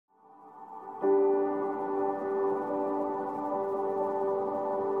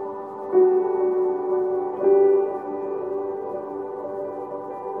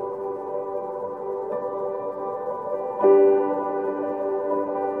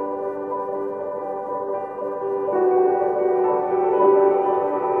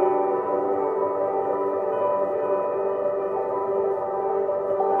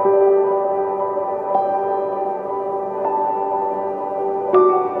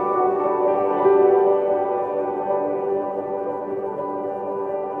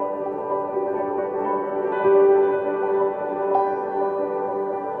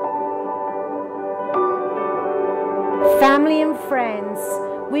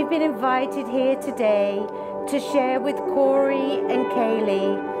We've been invited here today to share with Cory and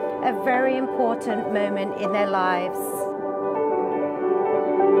Kaleigh a very important moment in their lives.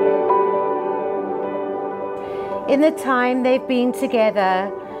 In the time they've been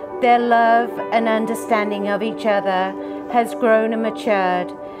together, their love and understanding of each other has grown and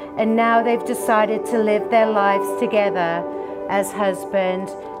matured, and now they've decided to live their lives together as husband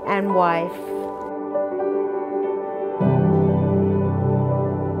and wife.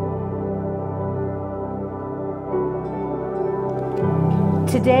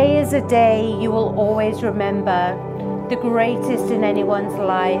 Today is a day you will always remember, the greatest in anyone's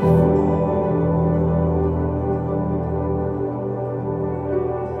life.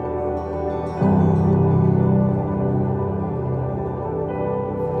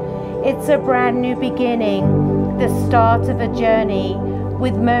 It's a brand new beginning, the start of a journey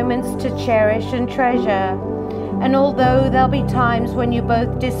with moments to cherish and treasure. And although there'll be times when you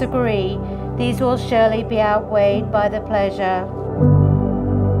both disagree, these will surely be outweighed by the pleasure.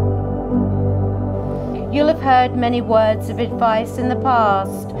 You'll have heard many words of advice in the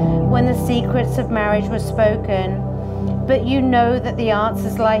past when the secrets of marriage were spoken, but you know that the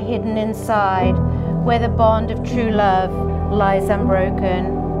answers lie hidden inside, where the bond of true love lies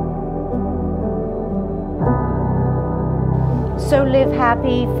unbroken. So live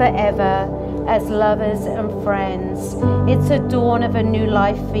happy forever as lovers and friends. It's a dawn of a new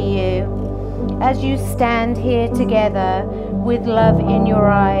life for you, as you stand here together with love in your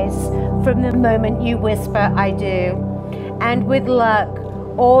eyes from the moment you whisper, "I do." And with luck,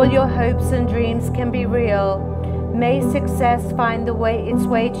 all your hopes and dreams can be real. May success find its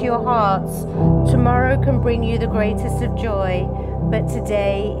way to your hearts. Tomorrow can bring you the greatest of joy, but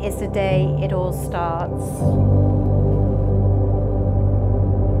today is the day it all starts.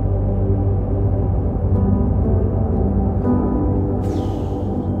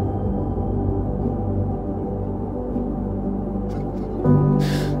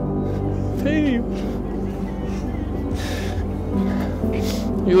 Babe,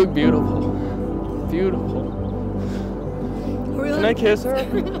 you look beautiful. Beautiful. Really? Can I kiss her?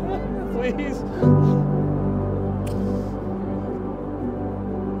 Please?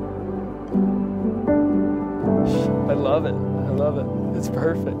 I love it. I love it. It's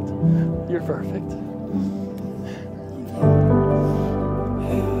perfect. You're perfect.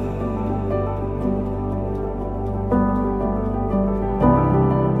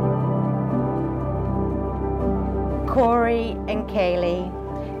 Cory and Kaleigh,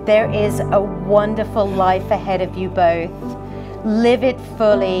 there is a wonderful life ahead of you both. Live it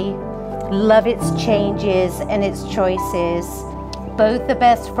fully, love its changes and its choices. Both the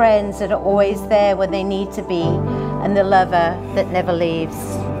best friends that are always there when they need to be, and the lover that never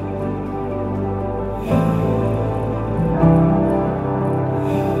leaves.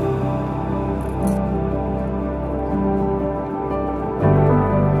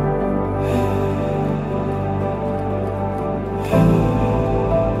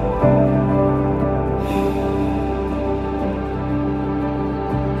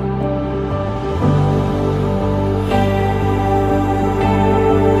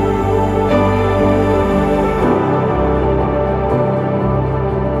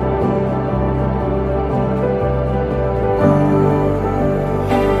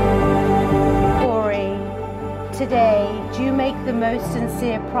 Today, do you make the most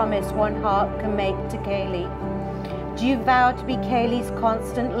sincere promise one heart can make to Kaleigh? Do you vow to be Kaleigh's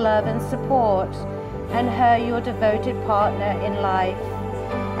constant love and support, and her your devoted partner in life,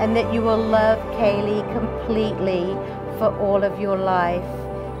 and that you will love Kaleigh completely for all of your life?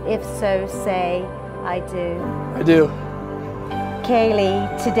 If so, say, "I do." I do. Kaleigh,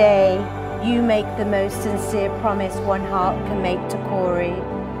 today, you make the most sincere promise one heart can make to Cory.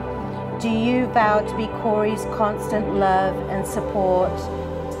 Do you vow to be Cory's constant love and support,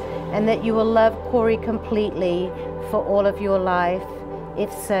 and that you will love Cory completely for all of your life?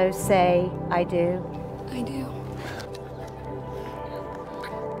 If so, say, "I do." I do.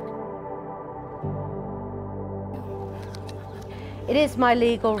 It is my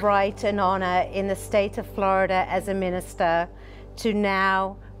legal right and honor in the state of Florida as a minister to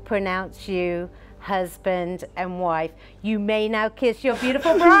now pronounce you husband and wife. You may now kiss your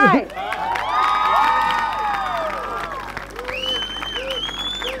beautiful bride.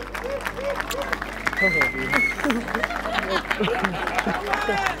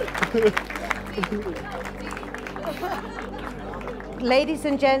 Ladies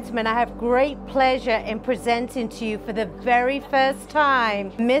and gentlemen, I have great pleasure in presenting to you for the very first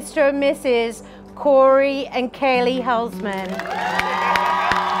time, Mr. and Mrs. Cory and Kaleigh Hulsman.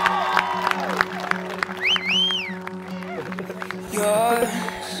 You're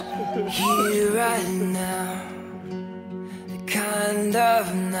Here right now, the kind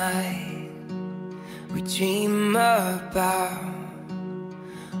of night we dream about.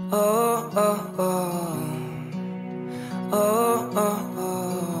 Oh, oh, oh, oh, oh,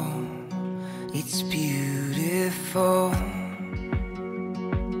 oh, it's beautiful.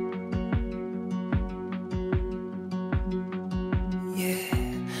 Yeah,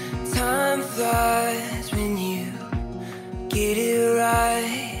 time flies when you get it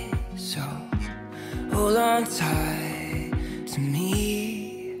right, so hold on tight to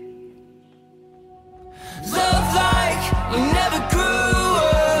me. Love like you never grew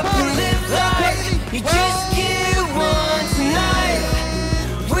up, live like you just get one tonight.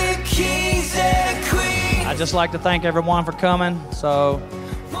 We're kings and queens. I'd just like to thank everyone for coming. So,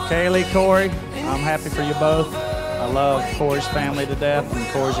 Kaleigh, Cory, I'm happy for you both. I love Cory's family to death, and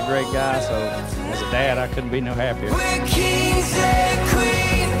Cory's a great guy, so as a dad, I couldn't be no happier. We're kings and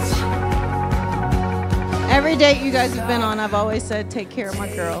queens. Every date you guys have been on, I've always said, take care of my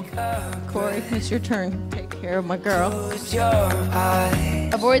girl. Cory, it's your turn. Take care of my girl. Close your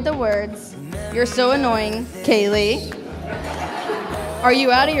eyes. Avoid the words, "You're so annoying, Kaleigh." "Are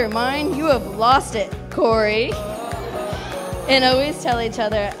you out of your mind? You have lost it, Cory." And always tell each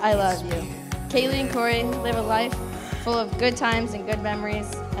other, "I love you." Kaleigh and Cory live a life full of good times and good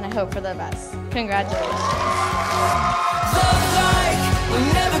memories, and I hope for the best. Congratulations. Love like we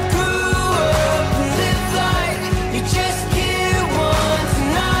never grew up, live like you just get one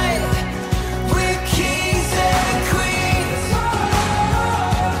tonight. We're kings and queens.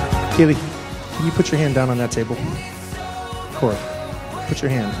 Kaleigh, can you put your hand down on that table? Cory, put your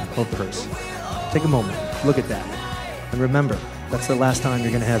hand over hers. Take a moment, look at that. And remember, that's the last time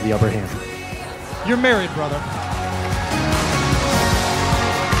you're going to have the upper hand. You're married, brother.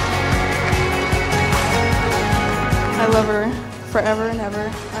 I love her forever and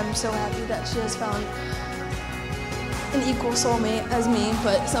ever. I'm so happy that she has found an equal soulmate as me,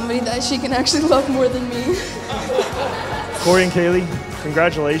 but somebody that she can actually love more than me. Cory and Kaleigh,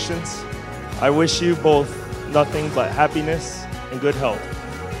 congratulations. I wish you both nothing but happiness and good health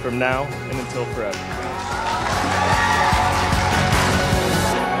from now and until forever.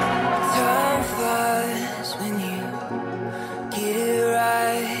 Time flies when you get it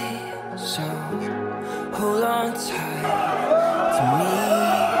right, so hold on tight to me.